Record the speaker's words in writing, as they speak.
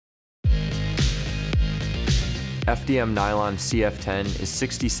FDM Nylon CF10 is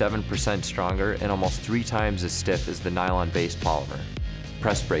 67% stronger and almost 3 times as stiff as the nylon-based polymer.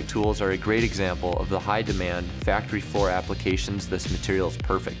 Press brake tools are a great example of the high-demand, factory floor applications this material is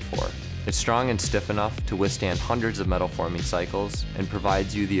perfect for. It's strong and stiff enough to withstand hundreds of metal forming cycles and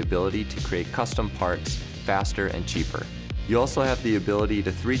provides you the ability to create custom parts faster and cheaper. You also have the ability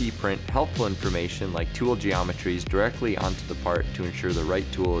to 3D print helpful information like tool geometries directly onto the part to ensure the right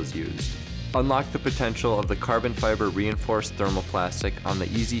tool is used. Unlock the potential of the carbon fiber reinforced thermoplastic on the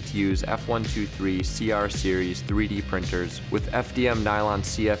easy-to-use F123 CR series 3D printers with FDM Nylon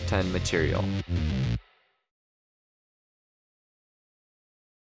CF10 material.